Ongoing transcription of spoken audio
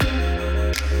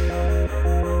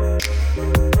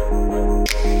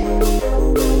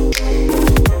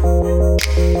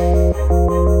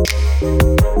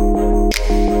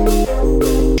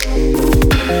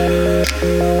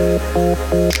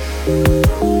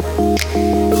There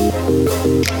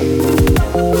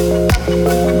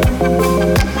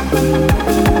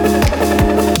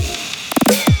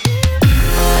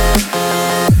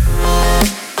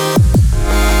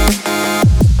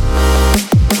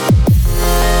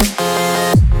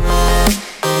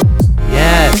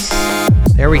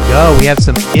we go. We have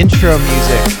some intro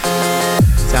music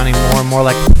sounding more and more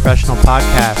like a professional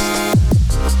podcast.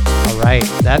 All right.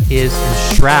 That is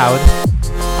Shroud.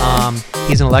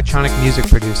 He's an electronic music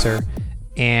producer,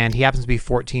 and he happens to be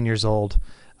 14 years old.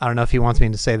 I don't know if he wants me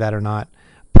to say that or not,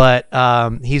 but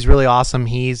he's really awesome.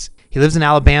 He lives in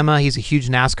Alabama. He's a huge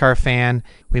NASCAR fan.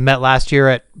 We met last year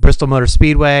at Bristol Motor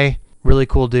Speedway. Really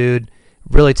cool dude.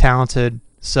 Really talented.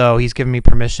 So he's given me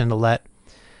permission to let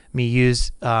me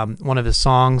use one of his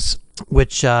songs,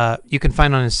 which you can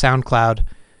find on his SoundCloud.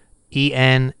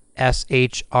 ENSHROWD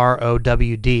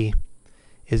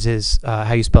is his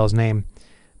how you spell his name.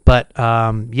 But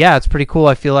yeah, it's pretty cool.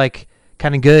 I feel like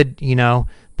kind of good. You know,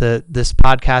 this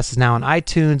podcast is now on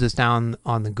iTunes. It's now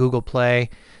on the Google Play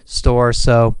store.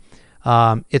 So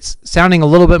it's sounding a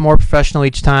little bit more professional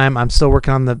each time. I'm still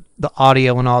working on the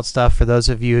audio and all that stuff. For those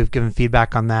of you who've given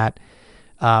feedback on that,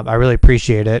 I really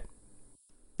appreciate it.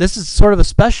 This is sort of a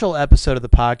special episode of the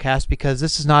podcast because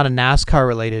this is not a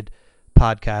NASCAR-related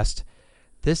podcast.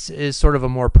 This is sort of a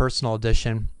more personal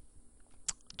edition.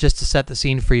 Just to set the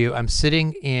scene for you, I'm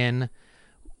sitting in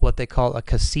what they call a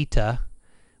casita,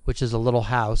 which is a little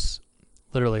house,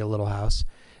 literally a little house,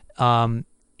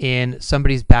 in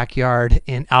somebody's backyard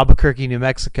in Albuquerque, New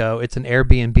Mexico. It's an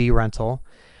Airbnb rental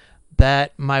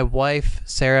that my wife,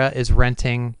 Sarah, is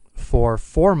renting for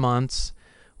 4 months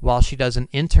while she does an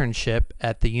internship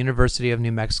at the University of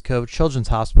New Mexico Children's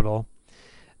Hospital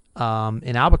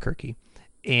in Albuquerque.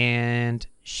 And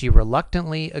she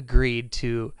reluctantly agreed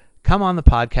to come on the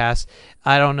podcast.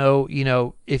 I don't know,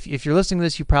 if you're listening to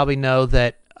this, you probably know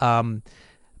that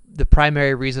the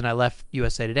primary reason I left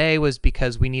USA Today was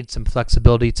because we need some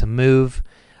flexibility to move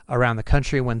around the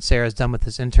country when Sarah's done with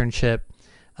this internship.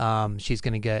 She's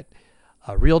going to get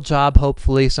a real job,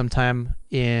 hopefully sometime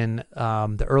in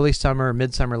the early summer,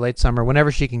 midsummer, late summer,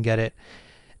 whenever she can get it.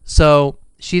 So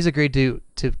she's agreed to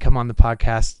come on the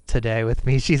podcast today with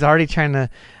me. She's already trying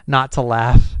not to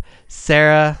laugh.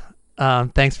 Sarah,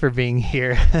 thanks for being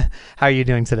here. How are you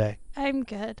doing today? I'm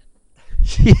good.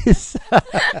 Jeez.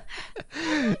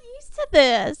 I'm not used to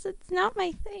this. It's not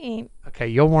my thing. Okay,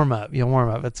 you'll warm up.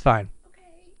 It's fine.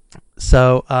 Okay.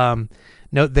 So,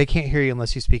 no, they can't hear you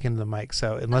unless you speak into the mic.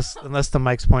 So unless the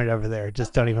mic's pointed over there,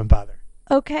 just don't even bother.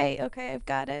 Okay, I've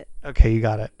got it. Okay, you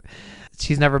got it.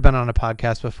 She's never been on a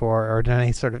podcast before or done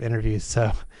any sort of interviews,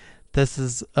 so this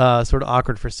is sort of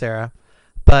awkward for Sarah.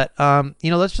 But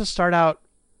let's just start out.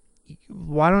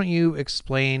 Why don't you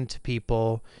explain to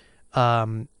people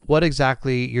what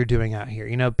exactly you're doing out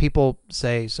here? People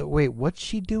say, so wait, what's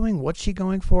she doing? What's she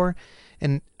going for?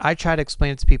 And I try to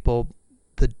explain it to people,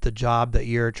 the job that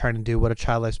you're trying to do, what a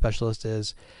child life specialist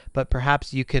is, but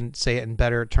perhaps you can say it in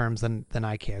better terms than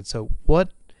I can. So what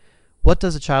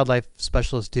does a child life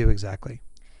specialist do exactly?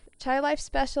 Child life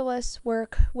specialists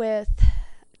work with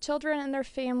children and their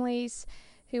families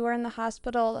who are in the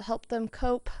hospital to help them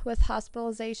cope with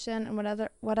hospitalization and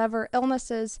whatever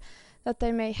illnesses that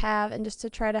they may have, and just to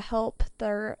try to help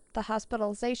the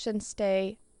hospitalization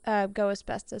stay go as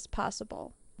best as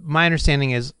possible. My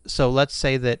understanding is, so let's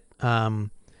say that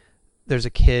there's a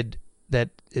kid that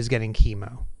is getting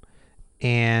chemo,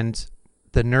 and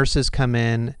the nurses come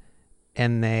in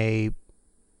and they,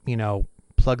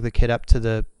 plug the kid up to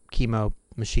the chemo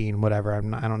machine, whatever. I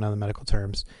don't know the medical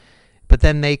terms, but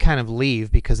then they kind of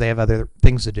leave because they have other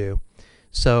things to do.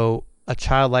 So a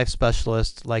child life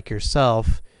specialist like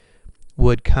yourself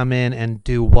would come in and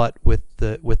do what with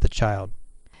the child?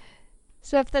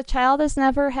 So if the child has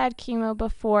never had chemo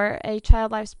before, a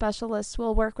child life specialist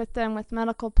will work with them with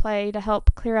medical play to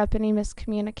help clear up any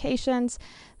miscommunications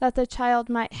that the child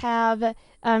might have.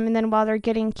 And then while they're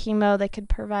getting chemo, they could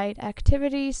provide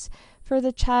activities for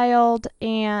the child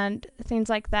and things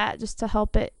like that, just to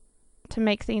help it to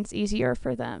make things easier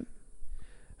for them.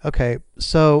 Okay,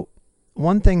 so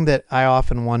one thing that I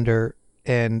often wonder,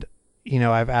 and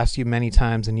I've asked you many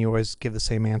times and you always give the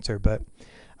same answer, but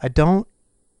I don't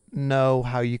know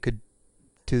how you could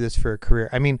do this for a career.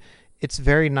 I mean, it's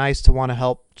very nice to want to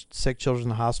help sick children in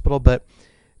the hospital, but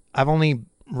I've only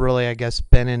really, I guess,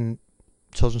 been in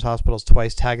children's hospitals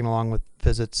twice, tagging along with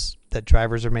visits that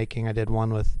drivers are making. I did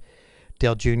one with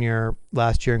Dale Jr.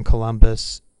 last year in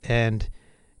Columbus, and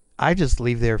I just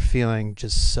leave there feeling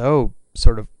just so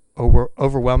sort of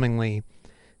overwhelmingly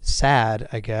sad,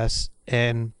 I guess.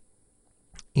 And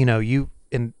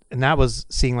and that was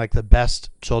seeing like the best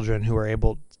children who are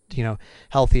able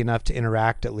healthy enough to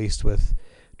interact at least with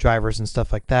drivers and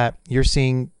stuff like that. You're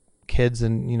seeing kids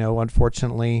and,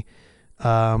 unfortunately,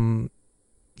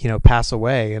 pass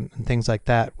away and things like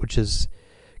that, which is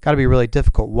got to be really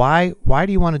difficult. Why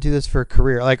do you want to do this for a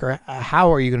career? Like, or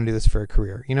how are you going to do this for a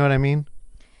career? You know what I mean?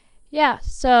 Yeah.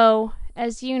 So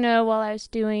as you know, while I was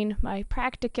doing my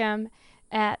practicum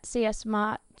at CS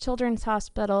Mott Children's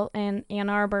Hospital in Ann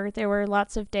Arbor, there were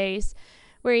lots of days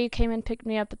where you came and picked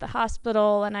me up at the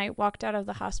hospital, and I walked out of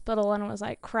the hospital and was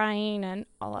like crying and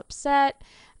all upset.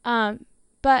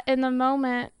 But in the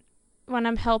moment when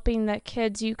I'm helping the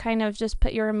kids, you kind of just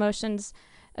put your emotions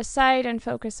aside and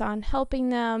focus on helping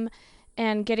them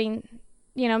and getting,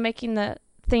 making the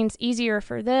things easier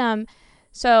for them.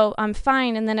 So I'm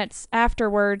fine. And then it's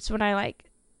afterwards when I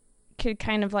could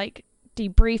kind of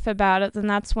debrief about it, then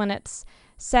that's when it's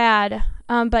sad.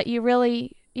 But you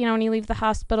really, when you leave the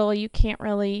hospital, you can't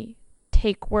really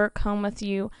take work home with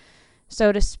you,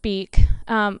 so to speak.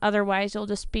 Otherwise, you'll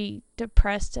just be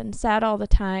depressed and sad all the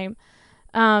time.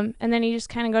 And then you just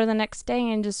kind of go to the next day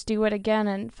and just do it again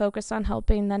and focus on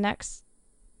helping the next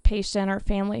patient or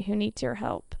family who needs your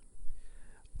help.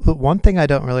 The one thing I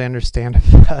don't really understand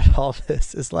about all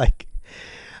this is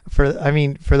for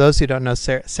those who don't know,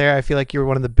 Sarah, I feel like you're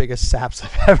one of the biggest saps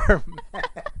I've ever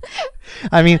met.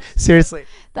 I mean, seriously.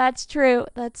 That's true.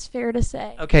 That's fair to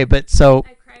say. Okay, but so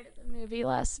I cried at the movie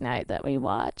last night that we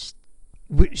watched.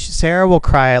 Sarah will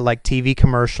cry at TV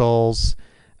commercials.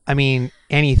 I mean,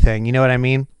 anything, you know what I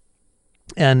mean?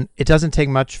 And it doesn't take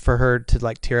much for her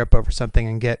to tear up over something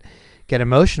and get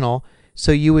emotional.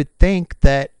 So you would think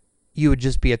that you would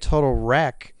just be a total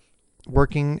wreck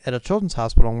working at a children's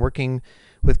hospital and working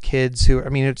with kids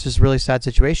it's just really sad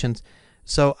situations.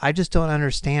 So I just don't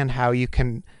understand how are you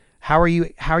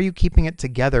keeping it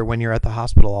together when you're at the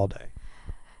hospital all day?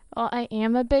 Well, I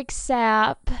am a big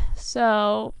sap,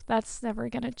 so that's never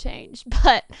going to change.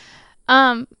 But,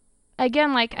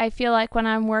 again, I feel like when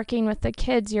I'm working with the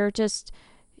kids,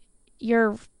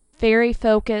 you're very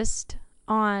focused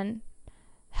on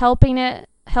helping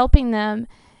them.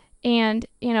 And,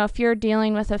 if you're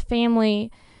dealing with a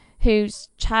family whose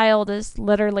child is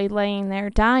literally laying there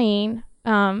dying,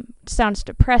 sounds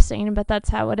depressing, but that's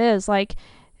how it is.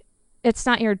 It's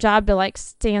not your job to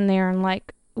stand there and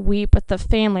weep with the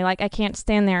family. I can't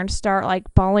stand there and start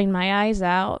bawling my eyes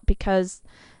out, because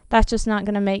that's just not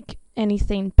going to make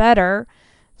anything better.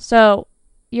 So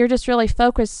you're just really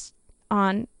focused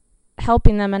on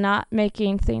helping them and not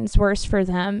making things worse for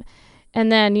them.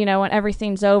 And then, when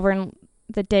everything's over and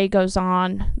the day goes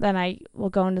on, then I will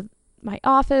go into my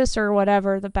office or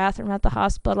whatever, the bathroom at the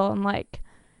hospital, and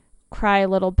cry a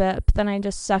little bit, but then I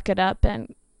just suck it up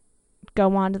and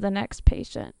go on to the next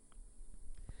patient.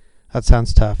 That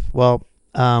sounds tough. Well,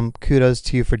 kudos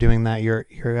to you for doing that. You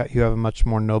have a much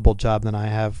more noble job than I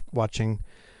have, watching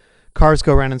cars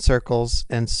go around in circles,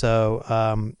 and so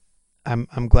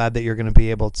I'm glad that you're going to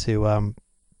be able to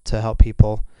help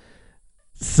people.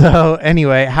 So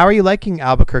anyway, how are you liking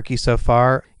Albuquerque so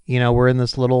far? We're in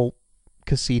this little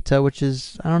casita, which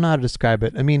is, I don't know how to describe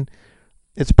it. I mean,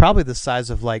 it's probably the size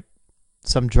of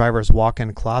some drivers'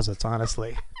 walk-in closets,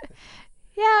 honestly.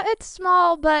 Yeah, it's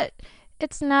small, but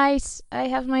it's nice. I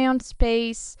have my own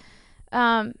space.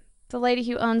 The lady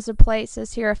who owns the place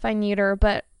is here if I need her,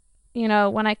 but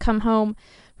when I come home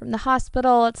from the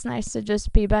hospital, it's nice to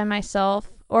just be by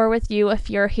myself, or with you if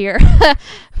you're here.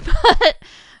 But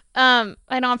I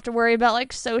don't have to worry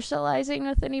about socializing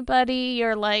with anybody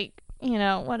or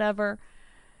whatever.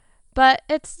 But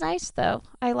it's nice though.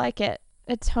 I like it.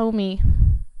 It's homey.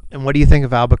 And what do you think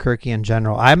of Albuquerque in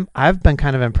general? I've been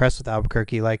kind of impressed with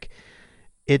Albuquerque.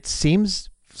 It seems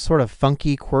sort of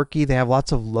funky, quirky. They have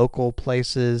lots of local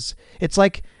places. It's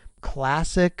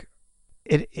classic.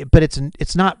 But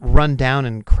it's not run down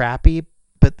and crappy.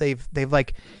 But they've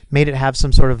made it have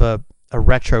some sort of a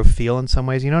retro feel in some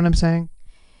ways. You know what I'm saying?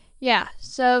 Yeah,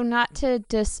 so not to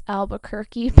diss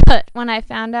Albuquerque, but when I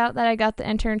found out that I got the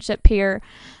internship here,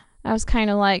 I was kind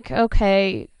of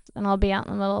okay, and I'll be out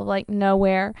in the middle of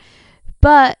nowhere.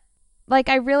 But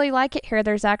I really like it here.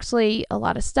 There's actually a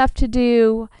lot of stuff to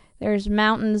do. There's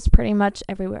mountains pretty much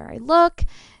everywhere I look,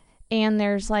 and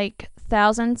there's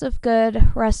thousands of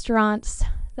good restaurants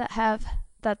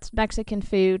that's Mexican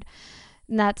food.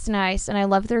 And that's nice. And I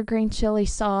love their green chili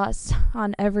sauce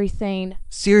on everything.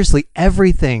 Seriously,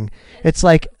 everything. It's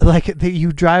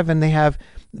you drive and they have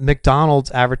McDonald's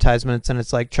advertisements, and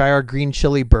it's try our green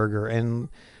chili burger. And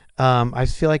I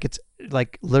feel like it's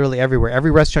literally everywhere.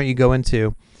 Every restaurant you go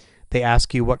into, they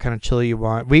ask you what kind of chili you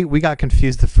want. We got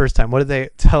confused the first time. What did they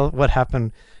tell? What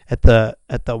happened at the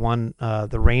one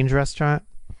the Range restaurant?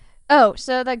 Oh,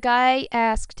 so the guy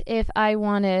asked if I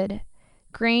wanted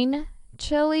green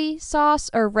chili sauce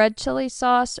or red chili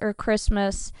sauce or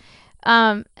Christmas.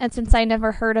 And since I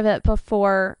never heard of it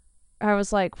before, I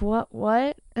was like, what?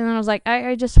 And then I was like,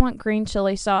 I just want green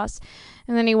chili sauce.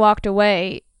 And then he walked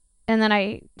away. And then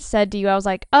I said to you, I was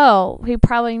like, oh, he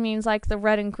probably means like the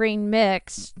red and green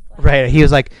mix. Right. He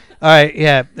was like, all right,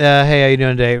 yeah, hey, how you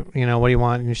doing today? You know, what do you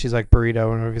want? And she's like,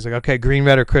 burrito. And he's like, okay, green,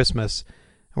 red, or Christmas.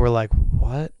 And we're like,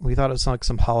 what? We thought it was like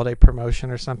some holiday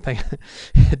promotion or something.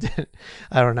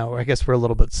 I don't know. I guess we're a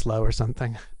little bit slow or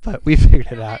something, but we figured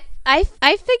it out. I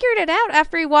figured it out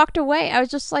after he walked away. I was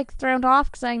just like thrown off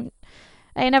because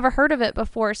I never heard of it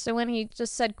before. So when he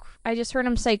just said, I just heard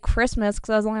him say Christmas because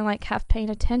I was only like half paying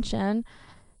attention.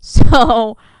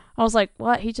 So I was like,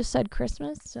 what? He just said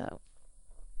Christmas?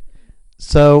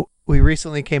 So we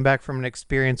recently came back from an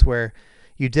experience where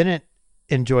you didn't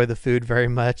enjoy the food very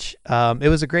much. It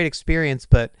was a great experience,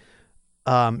 but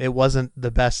it wasn't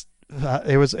the best.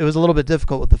 It was a little bit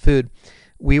difficult with the food.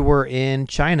 We were in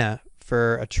China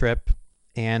for a trip,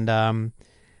 and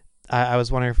I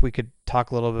was wondering if we could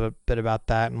talk a little bit about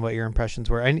that and what your impressions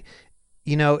were. And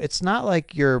you know, it's not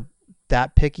like you're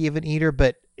that picky of an eater,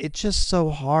 but it's just so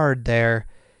hard there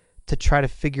to try to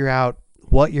figure out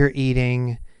what you're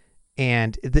eating,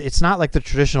 and it's not like the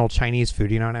traditional Chinese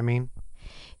food. You know what I mean?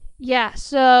 Yeah,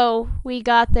 so we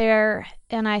got there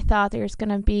and I thought there was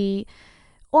going to be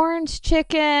orange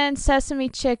chicken, sesame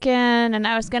chicken, and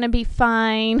I was going to be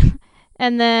fine.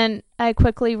 And then I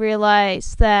quickly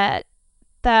realized that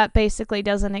that basically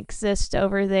doesn't exist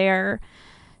over there.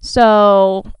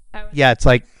 So, yeah, it's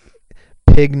like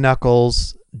pig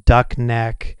knuckles, duck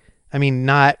neck. I mean,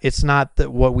 it's not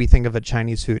what we think of a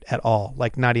Chinese food at all.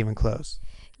 Like, not even close.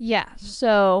 Yeah,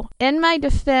 so in my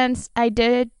defense, I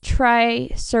did try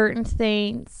certain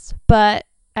things, but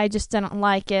I just didn't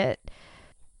like it.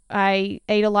 I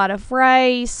ate a lot of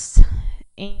rice.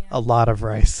 A lot of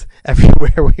rice.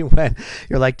 Everywhere we went,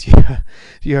 you're like, do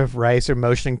you have rice, or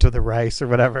motioning to the rice or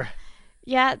whatever?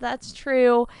 Yeah, that's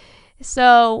true.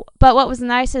 So, but what was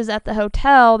nice is at the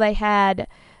hotel, they had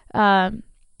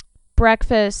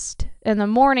breakfast in the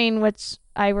morning, which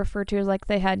I refer to as like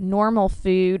they had normal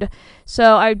food.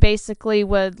 So I basically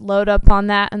would load up on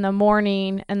that in the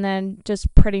morning and then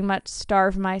just pretty much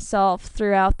starve myself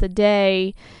throughout the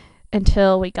day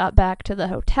until we got back to the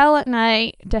hotel at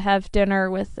night to have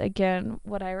dinner with, again,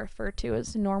 what I refer to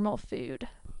as normal food.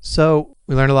 So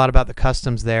we learned a lot about the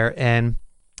customs there, and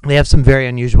they have some very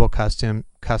unusual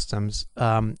customs.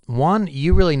 One,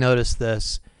 you really noticed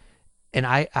this, and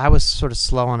I was sort of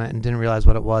slow on it and didn't realize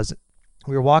what it was.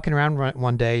 We were walking around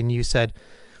one day, and you said,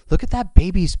 look at that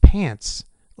baby's pants.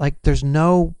 Like, there's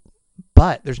no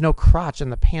butt. There's no crotch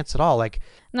in the pants at all. Like,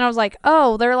 and I was like,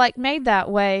 oh, they're like made that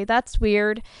way. That's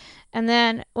weird. And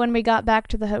then when we got back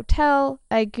to the hotel,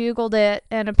 I Googled it,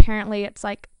 and apparently it's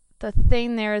like the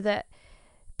thing there that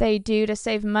they do to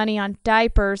save money on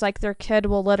diapers. Like, their kid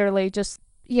will literally just,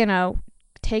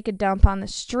 take a dump on the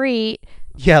street.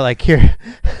 Yeah, like here,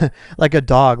 like a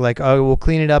dog. Like, oh, we'll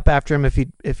clean it up after him if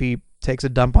he takes a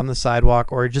dump on the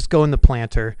sidewalk, or just go in the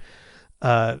planter.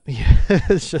 Yeah,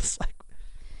 it's just like,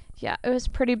 yeah, it was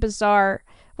pretty bizarre.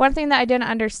 One thing that I didn't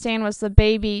understand was the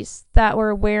babies that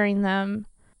were wearing them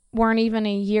weren't even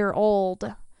a year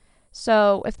old.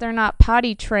 So if they're not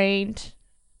potty trained,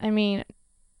 I mean,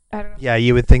 I don't know. Yeah,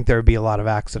 you would think there would be a lot of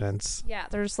accidents. Yeah,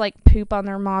 there's like poop on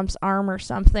their mom's arm or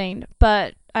something,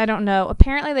 but I don't know.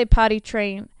 Apparently they potty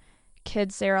train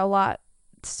kids there a lot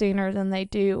sooner than they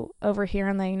do over here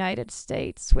in the United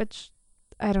States, which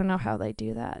I don't know how they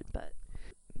do that. But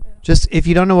just, if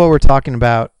you don't know what we're talking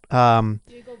about,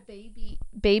 Google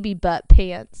baby butt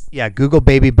pants. Yeah, Google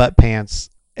baby butt pants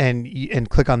and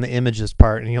click on the images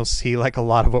part, and you'll see like a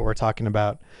lot of what we're talking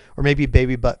about. Or maybe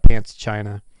baby butt pants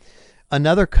China.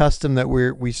 Another custom that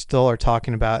we still are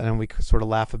talking about and we sort of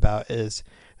laugh about is,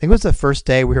 I think it was the first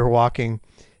day we were walking,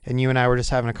 and you and I were just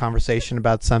having a conversation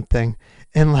about something,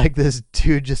 and like this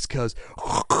dude just goes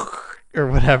or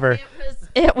whatever.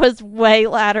 It was way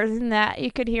louder than that.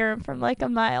 You could hear him from like a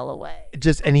mile away.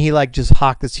 And he like just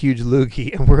hawked this huge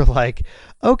loogie, and we're like,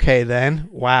 okay then,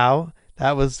 wow,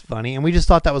 that was funny. And we just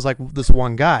thought that was like this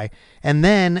one guy. And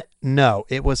then no,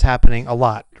 it was happening a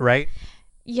lot, right?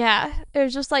 Yeah, it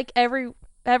was just like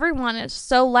everyone is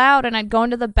so loud, and I'd go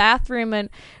into the bathroom and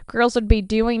girls would be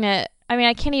doing it. I mean,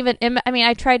 I can't even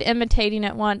I tried imitating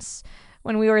it once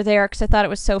when we were there because I thought it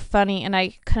was so funny, and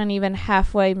I couldn't even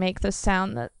halfway make the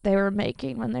sound that they were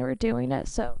making when they were doing it.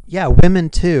 So yeah, women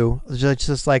too,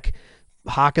 just like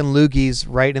hawking loogies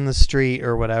right in the street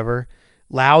or whatever,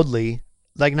 loudly,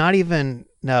 like not even,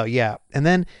 no, yeah. And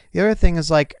then the other thing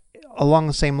is like along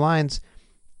the same lines,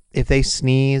 if they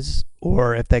sneeze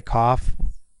or if they cough,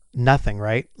 nothing,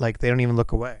 right? Like they don't even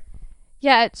look away.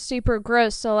 Yeah, it's super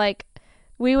gross. So like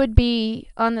we would be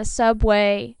on the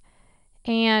subway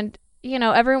and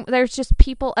there's just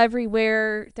people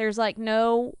everywhere. There's like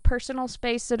no personal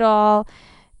space at all,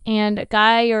 and a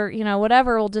guy or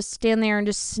whatever will just stand there and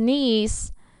just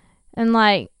sneeze and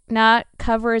like not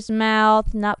cover his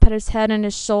mouth, not put his head on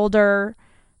his shoulder.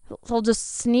 He'll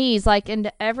just sneeze like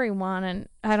into everyone, and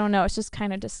I don't know, it's just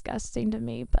kind of disgusting to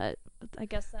me, but I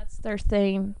guess that's their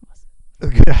thing.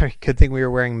 Good thing we were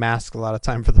wearing masks a lot of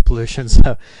time for the pollution,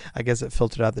 so I guess it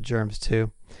filtered out the germs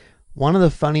too. One of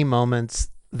the funny moments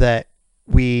that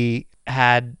we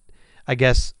had, I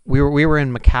guess we were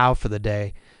in Macau for the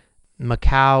day.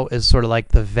 Macau is sort of like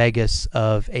the Vegas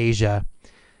of Asia.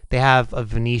 They have a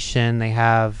Venetian, they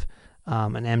have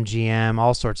an MGM,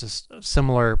 all sorts of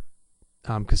similar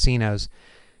casinos.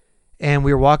 And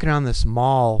we were walking around this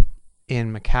mall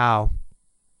in Macau,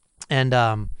 and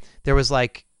there was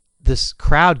like this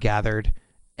crowd gathered,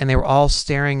 and they were all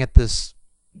staring at this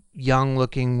young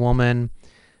looking woman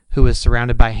who was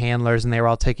surrounded by handlers, and they were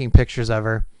all taking pictures of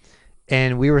her.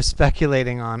 And we were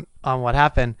speculating on what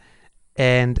happened.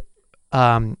 And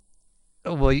well,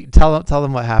 tell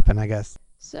them what happened, I guess.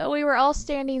 So we were all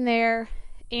standing there,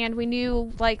 and we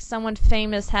knew like someone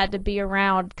famous had to be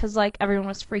around because like everyone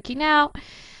was freaking out.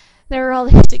 There were all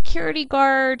these security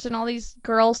guards and all these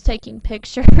girls taking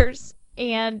pictures.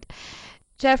 And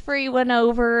Jeffrey went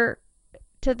over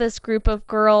to this group of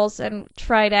girls and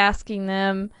tried asking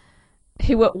them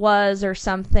who it was or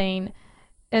something.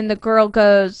 And the girl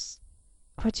goes,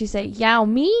 what'd she say? Yao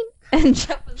Ming? And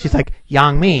she's like,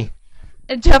 Yang Mi.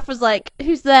 And Jeff was like,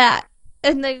 who's that?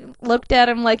 And they looked at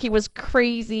him like he was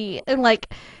crazy. And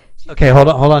like, okay, hold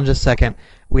on just a second.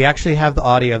 We actually have the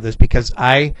audio of this because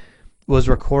I was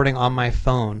recording on my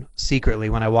phone secretly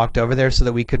when I walked over there so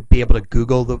that we could be able to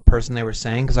Google the person they were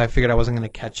saying, because I figured I wasn't going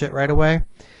to catch it right away.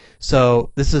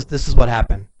 So this is what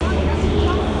happened.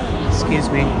 Excuse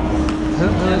me. Who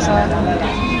is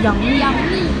that? Yang Mi.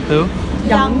 Who?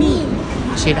 Yang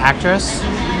Mi. Is she an actress?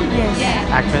 Yes.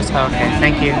 Actress? Oh, okay,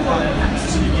 thank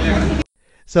you.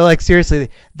 So like seriously,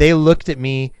 they looked at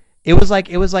me. It was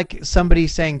like somebody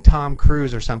saying Tom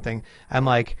Cruise or something. I'm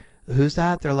like, who's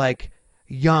that? They're like,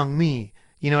 Young Me.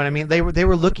 You know what I mean? They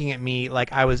were looking at me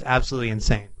like I was absolutely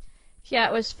insane. Yeah,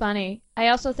 it was funny. I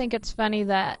also think it's funny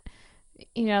that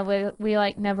we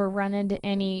like never run into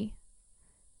any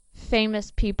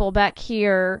famous people back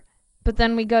here, but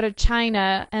then we go to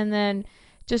China and then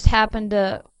just happen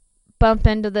to bump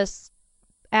into this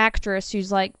actress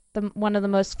who's like one of the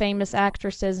most famous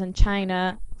actresses in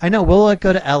China. I know. We'll like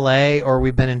go to LA, or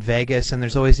we've been in Vegas, and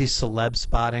there's always these celeb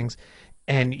spottings,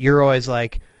 and you're always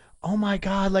like, oh my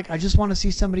God, like I just want to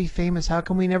see somebody famous. How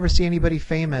come we never see anybody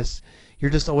famous?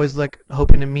 You're just always like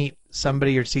hoping to meet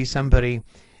somebody or see somebody,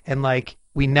 and like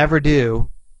we never do.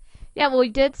 Yeah, well, we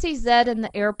did see Zed in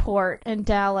the airport in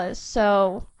Dallas,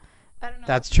 so I don't know.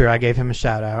 That's true. I gave him a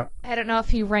shout out. I don't know if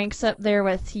he ranks up there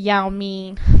with Yao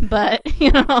Ming, but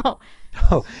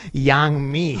Oh,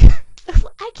 Yang Mi.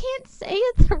 I can't say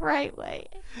it the right way.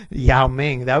 Yao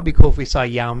Ming. That would be cool if we saw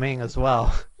Yao Ming as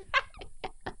well.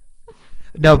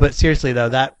 No, but seriously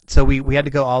though, so we had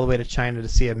to go all the way to China to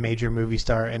see a major movie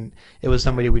star, and it was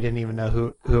somebody we didn't even know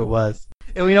who it was.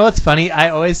 And you know what's funny? I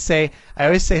always say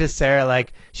to Sarah,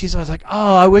 like, she's always like,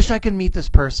 oh, I wish I could meet this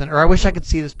person, or I wish I could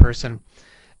see this person.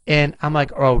 And I'm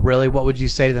like, oh, really? What would you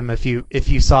say to them if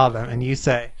you saw them? And you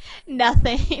say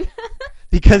nothing.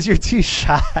 Because you're too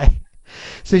shy.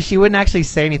 So she wouldn't actually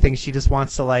say anything. She just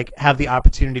wants to like have the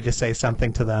opportunity to say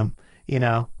something to them,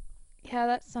 Yeah,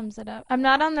 that sums it up. I'm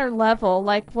not on their level.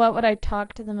 Like, what would I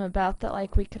talk to them about that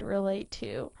like we could relate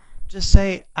to? Just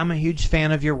say, I'm a huge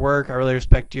fan of your work. I really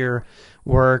respect your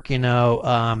work.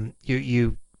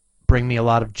 You bring me a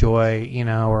lot of joy,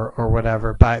 or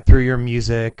whatever, through your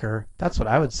music, or that's what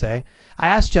I would say. I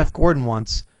asked Jeff Gordon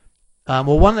once.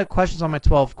 One of the questions on my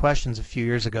 12 questions a few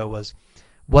years ago was,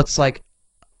 what's like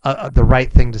the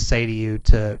right thing to say to you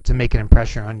to make an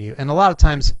impression on you? And a lot of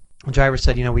times, the driver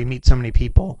said, we meet so many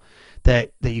people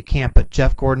that you can't. But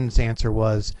Jeff Gordon's answer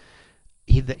was,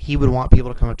 he would want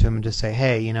people to come up to him and just say,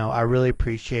 hey, I really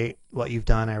appreciate what you've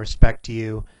done. I respect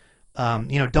you.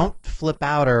 Don't flip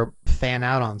out or fan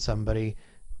out on somebody.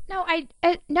 No,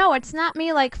 no, it's not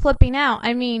me like flipping out.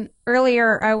 I mean,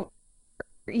 earlier,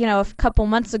 a couple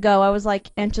months ago, I was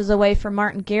like inches away from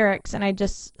Martin Garrix, and I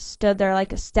just stood there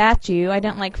like a statue. I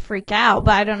didn't like freak out,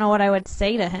 but I don't know what I would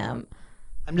say to him.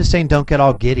 I'm just saying, don't get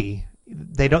all giddy.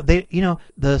 The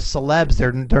celebs,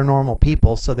 they're normal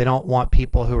people, so they don't want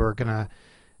people who are gonna,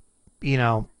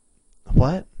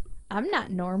 what? I'm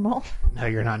not normal. No,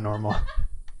 you're not normal.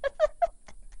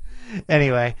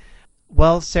 Anyway,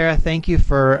 well, Sarah, thank you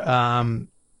for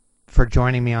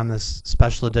joining me on this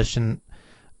special edition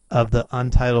of the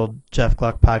Untitled Jeff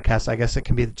Gluck podcast. I guess it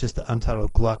can be just the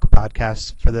Untitled Gluck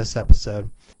podcast for this episode.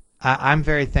 I'm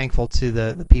very thankful to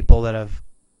the people that have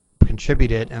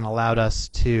contributed and allowed us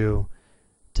to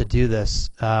do this.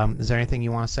 Is there anything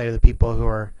you want to say to the people who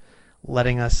are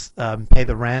letting us pay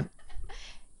the rent?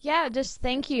 Yeah, just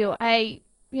thank you. I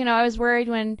was worried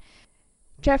when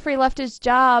Jeffrey left his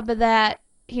job that,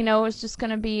 it was just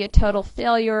going to be a total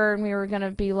failure and we were going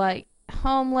to be like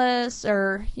homeless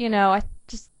or,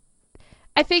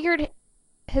 I figured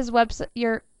his website,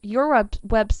 your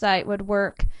website would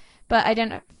work, but I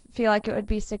didn't feel like it would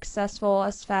be successful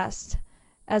as fast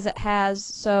as it has.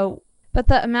 So, but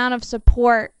the amount of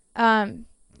support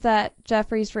that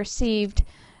Jeffrey's received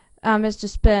has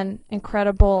just been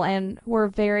incredible, and we're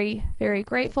very, very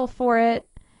grateful for it.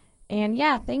 And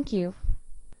yeah, thank you.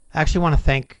 I actually want to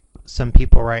thank some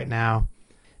people right now.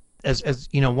 As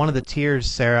you know, one of the tiers,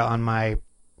 Sarah, on my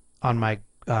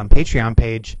Patreon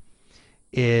page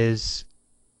is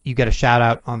you get a shout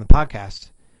out on the podcast.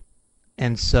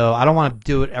 And so I don't want to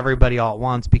do it everybody all at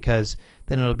once because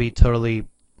then it'll be totally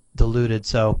diluted.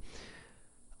 So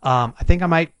I think I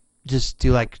might just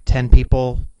do like 10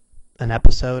 people an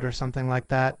episode or something like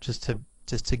that, just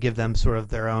to give them sort of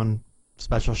their own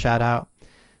special shout out.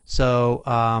 So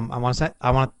I want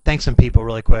to thank some people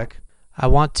really quick. I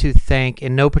want to thank,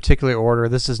 in no particular order,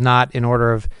 this is not in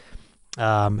order of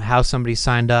how somebody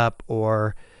signed up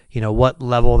or what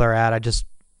level they're at. I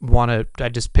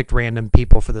just picked random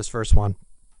people for this first one.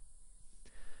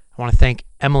 I want to thank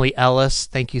Emily Ellis.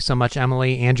 Thank you so much,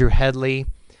 Emily. Andrew Headley,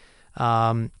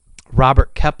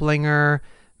 Robert Keplinger,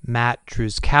 Matt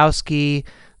Truskowski,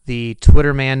 the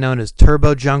Twitter man known as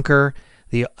Turbo Junker,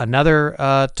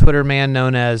 another Twitter man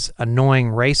known as Annoying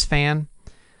Race Fan.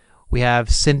 We have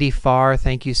Cindy Farr.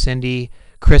 Thank you, Cindy.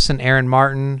 Chris and Aaron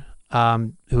Martin,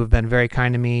 who have been very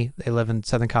kind to me. They live in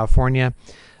Southern California.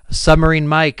 Submarine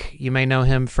Mike, you may know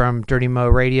him from Dirty Mo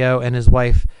Radio, and his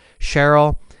wife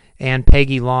Cheryl, and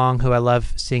Peggy Long, who I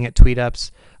love seeing at Tweet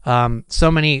Ups.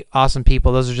 So many awesome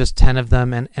people. Those are just 10 of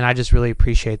them, and I just really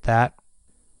appreciate that.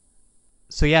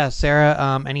 So yeah,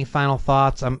 Sarah, any final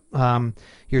thoughts?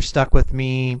 You're stuck with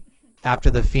me after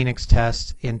the Phoenix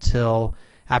test until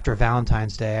after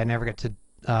Valentine's Day. I never get to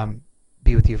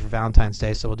be with you for Valentine's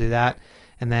Day, so we'll do that.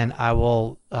 And then I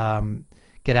will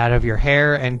get out of your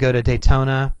hair and go to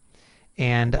Daytona.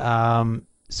 And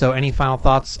so any final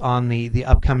thoughts on the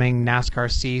upcoming NASCAR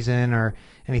season or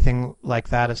anything like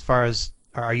that, as far as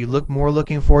are you more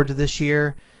looking forward to this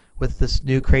year with this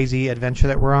new crazy adventure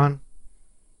that we're on?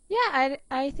 Yeah,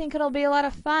 I think it'll be a lot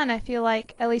of fun. I feel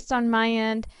like, at least on my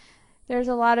end, there's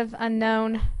a lot of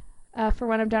unknown for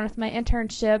when I'm done with my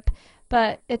internship,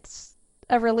 but it's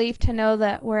a relief to know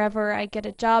that wherever I get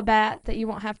a job at, that you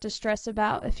won't have to stress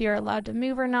about if you're allowed to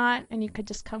move or not, and you could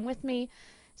just come with me.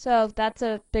 So that's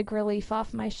a big relief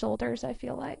off my shoulders, I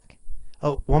feel like.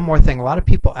 Oh, one more thing. A lot of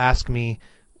people ask me,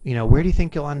 where do you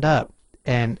think you'll end up?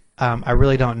 And I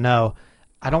really don't know.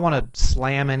 I don't want to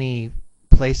slam any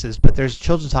places, but there's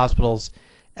children's hospitals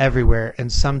everywhere,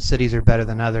 and some cities are better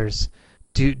than others.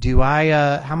 Do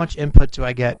I? How much input do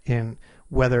I get in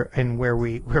whether and where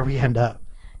we end up?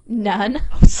 None.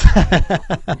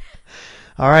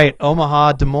 All right,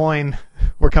 Omaha, Des Moines,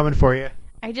 we're coming for you.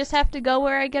 I just have to go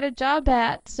where I get a job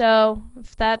at. So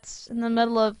if that's in the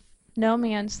middle of no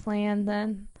man's land,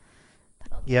 then.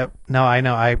 Yep. No, I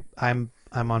know. I'm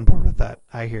on board with that.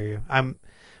 I hear you. I'm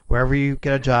wherever you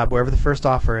get a job, wherever the first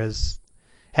offer is.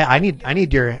 Hey, I need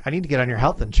to get on your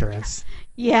health insurance.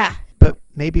 Yeah. But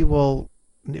maybe it won't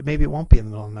be in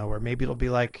the middle of nowhere. Maybe it'll be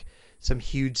like some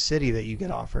huge city that you get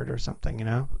offered or something,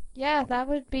 Yeah, that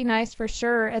would be nice for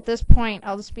sure. At this point,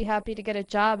 I'll just be happy to get a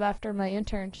job after my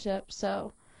internship,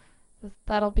 so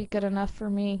that'll be good enough for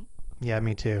me. Yeah,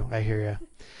 me too. I hear you.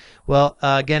 Well,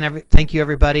 again, thank you,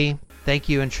 everybody. Thank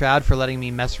you, and Shroud, for letting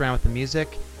me mess around with the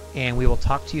music, and we will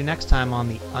talk to you next time on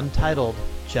the Untitled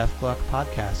Jeff Gluck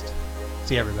podcast.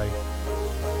 See you, everybody.